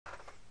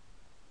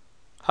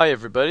Hi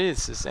everybody,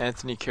 this is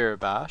Anthony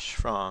Carabache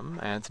from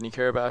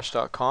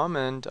anthonycarabache.com,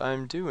 and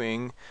I'm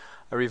doing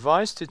a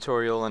revised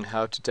tutorial on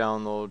how to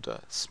download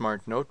a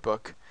Smart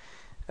Notebook,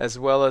 as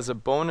well as a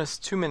bonus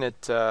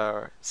 2-minute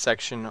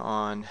section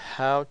on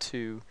how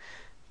to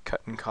cut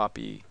and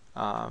copy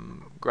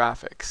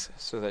graphics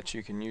so that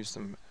you can use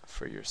them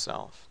for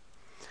yourself.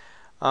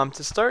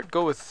 To start,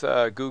 go with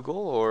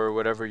Google or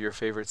whatever your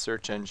favorite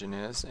search engine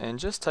is and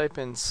just type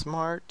in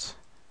Smart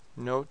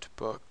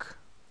Notebook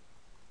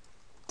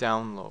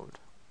download.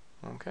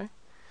 Okay.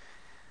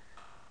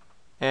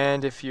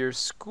 And if your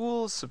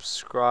school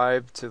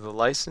subscribed to the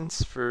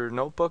license for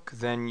Notebook,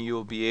 then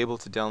you'll be able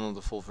to download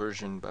the full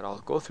version, but I'll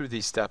go through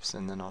these steps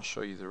and then I'll show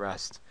you the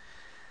rest.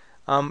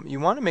 You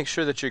want to make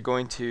sure that you're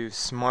going to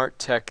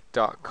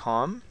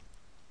smarttech.com.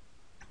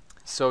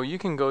 So you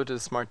can go to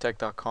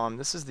smarttech.com.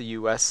 This is the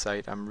US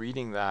site. I'm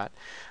reading that.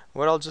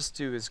 What I'll just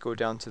do is go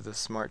down to the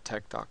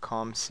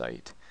smarttech.com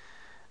site.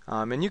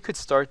 And you could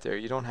start there.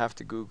 You don't have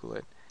to Google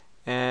it.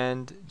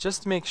 And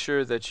just make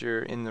sure that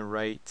you're in the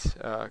right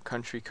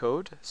country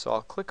code. So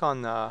I'll click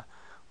on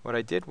what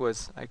I did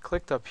was I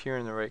clicked up here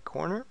in the right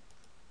corner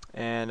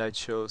and I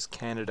chose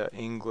Canada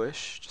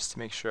English just to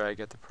make sure I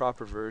get the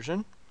proper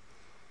version.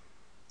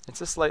 It's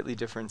a slightly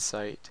different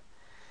site.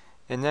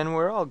 And then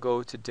where I'll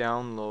go to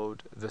download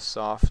the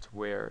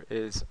software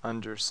is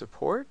under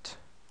support.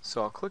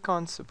 So I'll click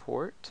on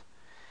support,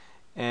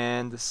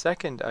 and the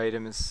second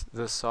item is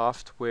the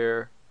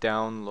software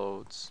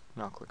downloads,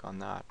 and I'll click on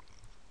that.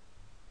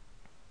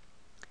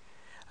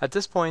 At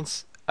this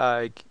point,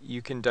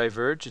 you can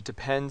diverge. It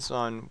depends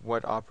on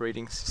what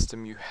operating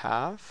system you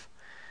have,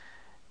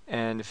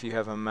 and if you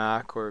have a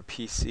Mac or a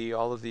PC,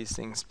 all of these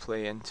things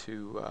play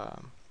into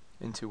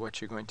what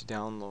you're going to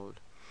download.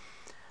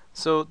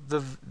 So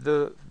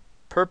the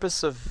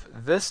purpose of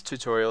this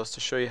tutorial is to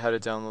show you how to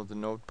download the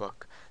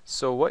notebook.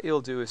 So what you'll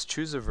do is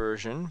choose a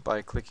version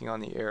by clicking on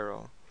the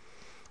arrow,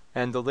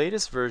 and the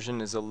latest version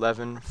is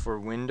 11 for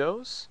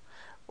Windows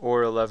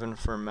or 11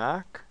 for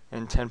Mac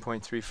and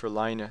 10.3 for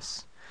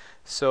Linux.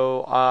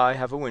 So I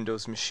have a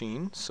Windows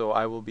machine, so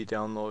I will be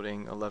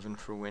downloading 11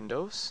 for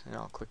Windows, and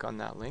I'll click on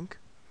that link.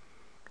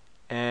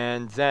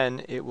 And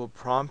then it will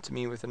prompt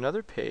me with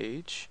another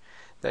page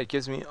that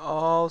gives me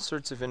all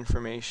sorts of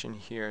information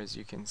here, as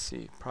you can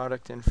see.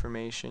 Product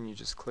information, you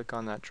just click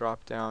on that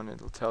drop down,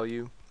 it'll tell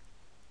you.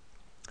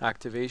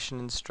 Activation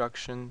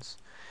instructions,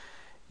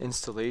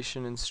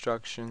 installation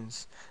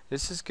instructions.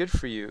 This is good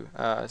for you,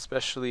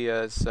 especially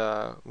as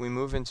we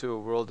move into a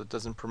world that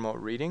doesn't promote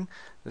reading.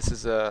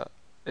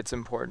 It's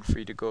important for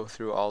you to go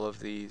through all of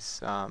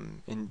these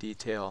in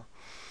detail.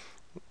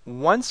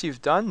 Once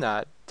you've done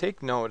that,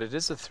 take note, it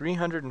is a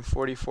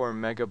 344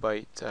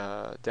 megabyte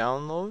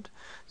download,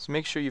 so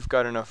make sure you've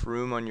got enough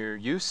room on your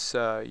use,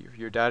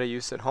 your data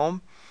use at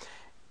home,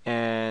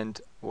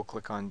 and we'll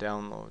click on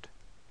download.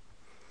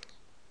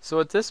 So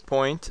at this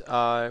point,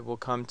 we'll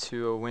come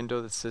to a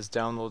window that says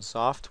download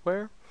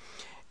software,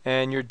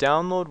 and your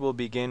download will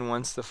begin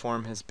once the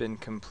form has been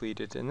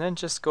completed, and then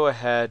just go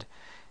ahead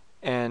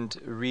and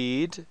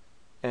read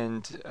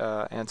and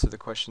answer the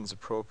questions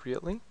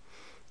appropriately.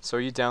 So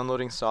are you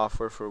downloading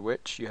software for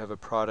which you have a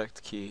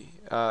product key?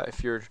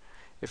 If you're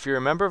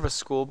a member of a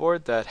school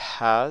board that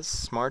has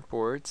smart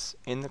boards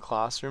in the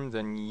classroom,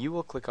 then you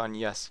will click on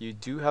yes. You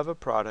do have a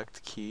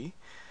product key,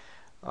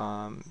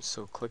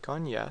 so click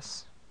on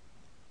yes.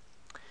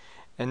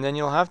 And then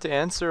you'll have to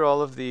answer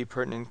all of the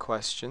pertinent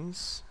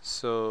questions.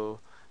 So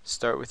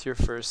start with your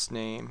first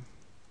name,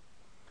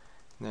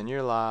 then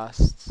your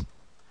last,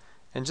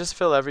 and just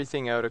fill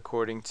everything out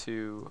according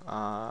to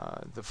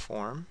the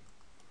form,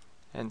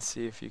 and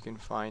see if you can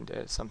find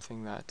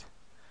something that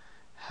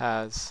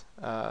has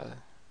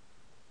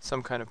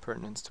some kind of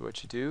pertinence to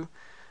what you do.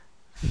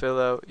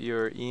 Fill out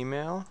your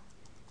email,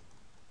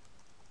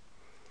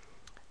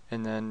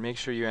 and then make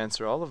sure you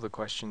answer all of the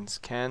questions.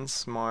 Can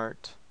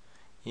Smart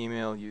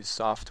email use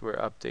software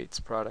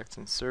updates, products,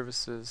 and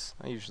services?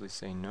 I usually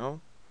say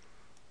no,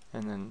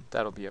 and then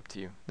that'll be up to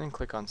you. Then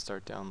click on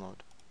Start Download.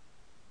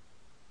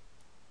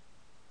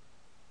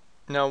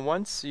 Now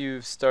once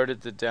you've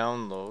started the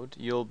download,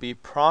 you'll be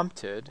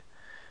prompted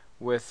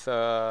with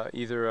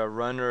either a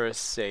run or a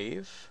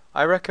save.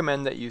 I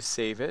recommend that you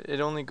save it. It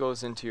only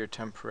goes into your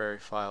temporary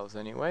files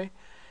anyway.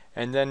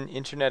 And then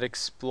Internet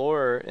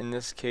Explorer in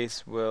this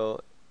case will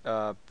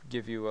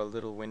give you a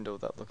little window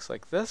that looks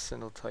like this,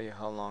 and it'll tell you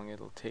how long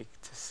it'll take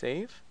to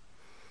save.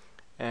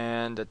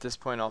 And at this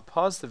point I'll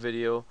pause the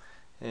video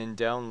and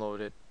download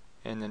it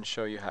and then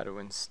show you how to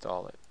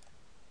install it.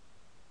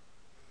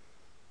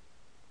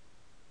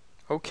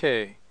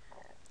 Okay,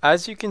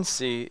 as you can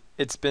see,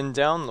 it's been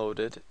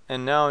downloaded,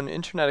 and now in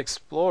Internet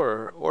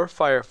Explorer or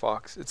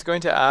Firefox, it's going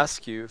to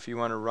ask you if you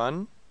want to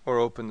run or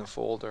open the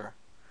folder.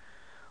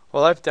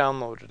 Well, I've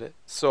downloaded it,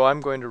 so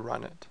I'm going to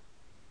run it.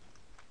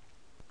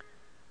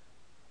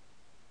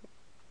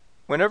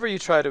 Whenever you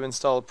try to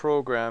install a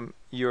program,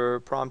 you're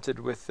prompted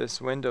with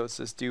this window. It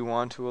says, do you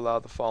want to allow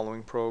the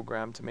following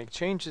program to make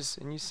changes?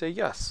 And you say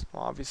yes,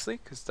 obviously,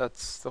 because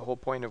that's the whole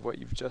point of what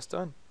you've just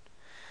done.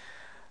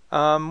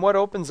 What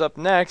opens up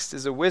next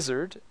is a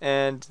wizard,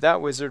 and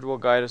that wizard will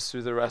guide us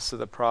through the rest of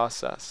the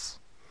process.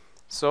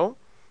 So,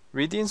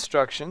 read the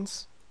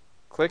instructions,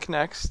 click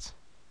Next.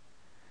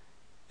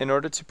 In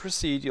order to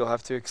proceed, you'll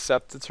have to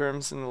accept the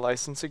terms in the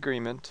license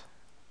agreement,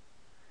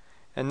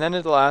 and then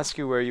it'll ask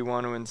you where you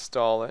want to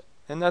install it.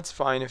 And that's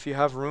fine. If you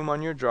have room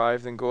on your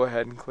drive, then go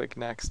ahead and click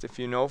Next. If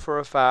you know for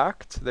a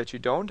fact that you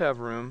don't have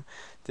room,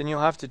 then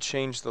you'll have to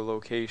change the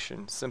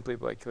location simply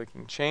by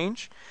clicking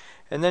Change,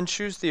 and then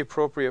choose the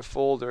appropriate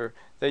folder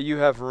that you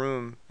have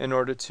room in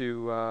order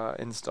to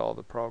install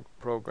the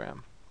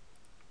program.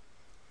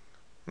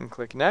 And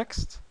click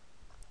Next.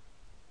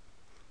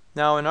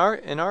 Now in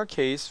our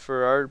case,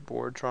 for our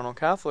board, Toronto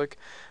Catholic,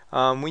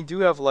 we do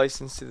have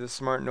license to the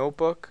Smart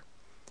Notebook,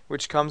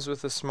 which comes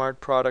with the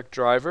Smart Product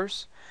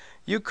drivers.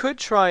 You could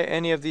try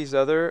any of these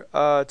other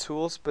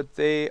tools, but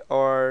they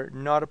are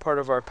not a part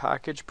of our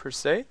package per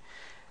se.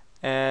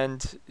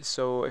 And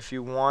so if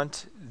you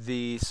want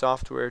the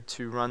software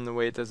to run the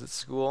way it does at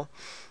school,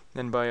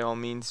 then by all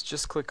means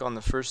just click on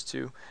the first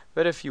two.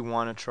 But if you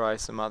want to try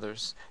some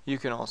others, you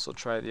can also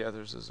try the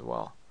others as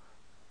well.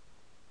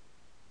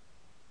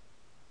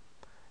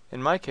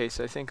 In my case,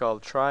 I think I'll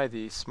try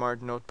the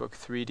Smart Notebook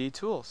 3D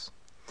tools,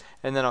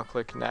 and then I'll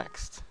click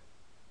Next.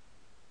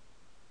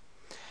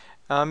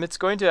 It's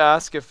going to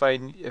ask if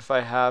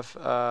I have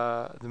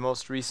the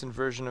most recent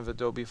version of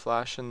Adobe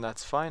Flash, and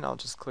that's fine. I'll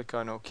just click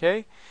on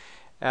OK.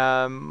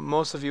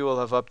 Most of you will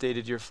have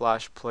updated your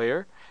Flash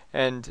player,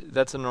 and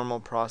that's a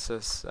normal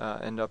process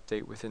and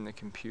update within the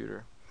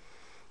computer.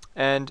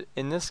 And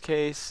in this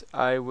case,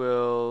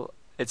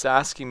 it's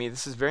asking me,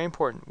 this is very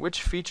important,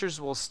 which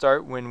features will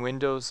start when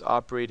Windows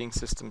operating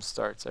system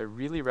starts. I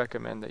really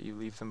recommend that you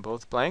leave them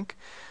both blank.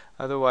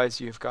 Otherwise,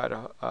 you've got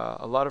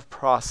a lot of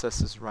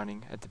processes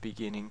running at the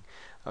beginning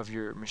of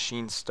your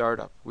machine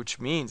startup, which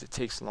means it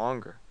takes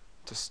longer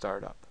to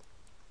start up.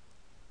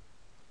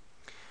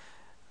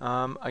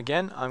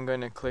 Again, I'm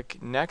going to click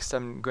Next.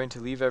 I'm going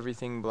to leave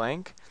everything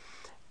blank.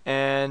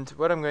 And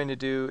what I'm going to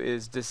do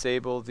is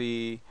disable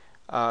the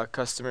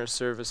customer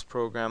service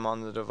program on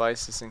the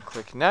devices and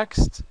click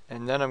Next.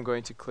 And then I'm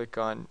going to click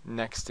on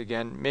Next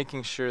again,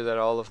 making sure that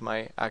all of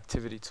my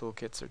activity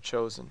toolkits are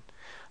chosen.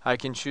 I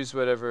can choose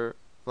whatever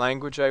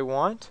language I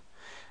want.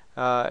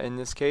 In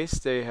this case,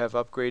 they have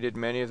upgraded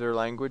many of their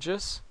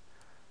languages.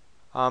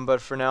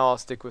 But for now, I'll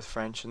stick with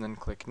French and then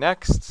click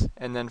Next,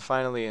 and then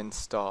finally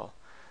Install.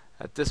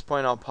 At this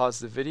point, I'll pause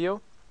the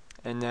video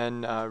and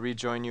then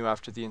rejoin you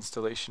after the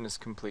installation is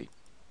complete.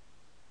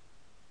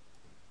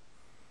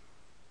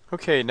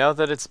 Okay, now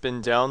that it's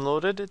been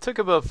downloaded, it took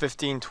about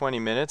 15-20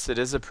 minutes. It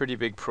is a pretty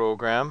big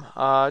program.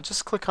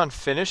 Just click on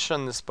Finish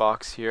on this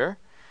box here,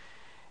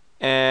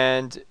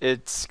 and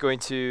it's going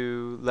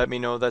to let me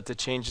know that the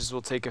changes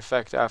will take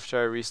effect after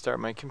I restart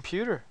my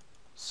computer.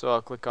 So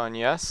I'll click on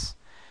Yes,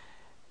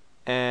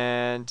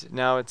 and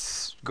now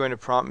it's going to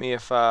prompt me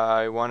if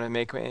I want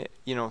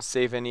to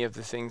save any of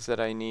the things that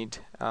I need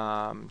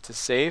to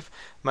save.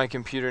 My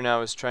computer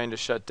now is trying to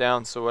shut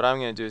down, so what I'm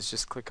going to do is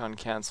just click on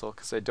Cancel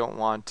because I don't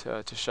want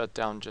to shut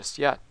down just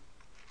yet.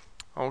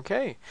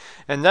 Okay,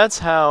 and that's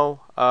how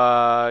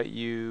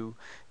you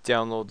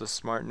download the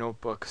Smart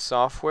Notebook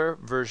software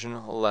version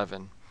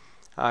 11.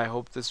 I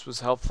hope this was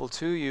helpful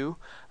to you.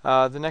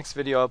 The next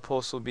video I'll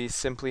post will be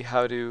simply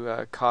how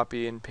to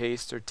copy and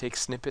paste or take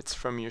snippets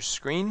from your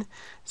screen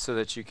so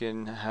that you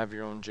can have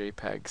your own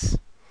JPEGs.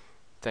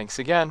 Thanks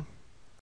again.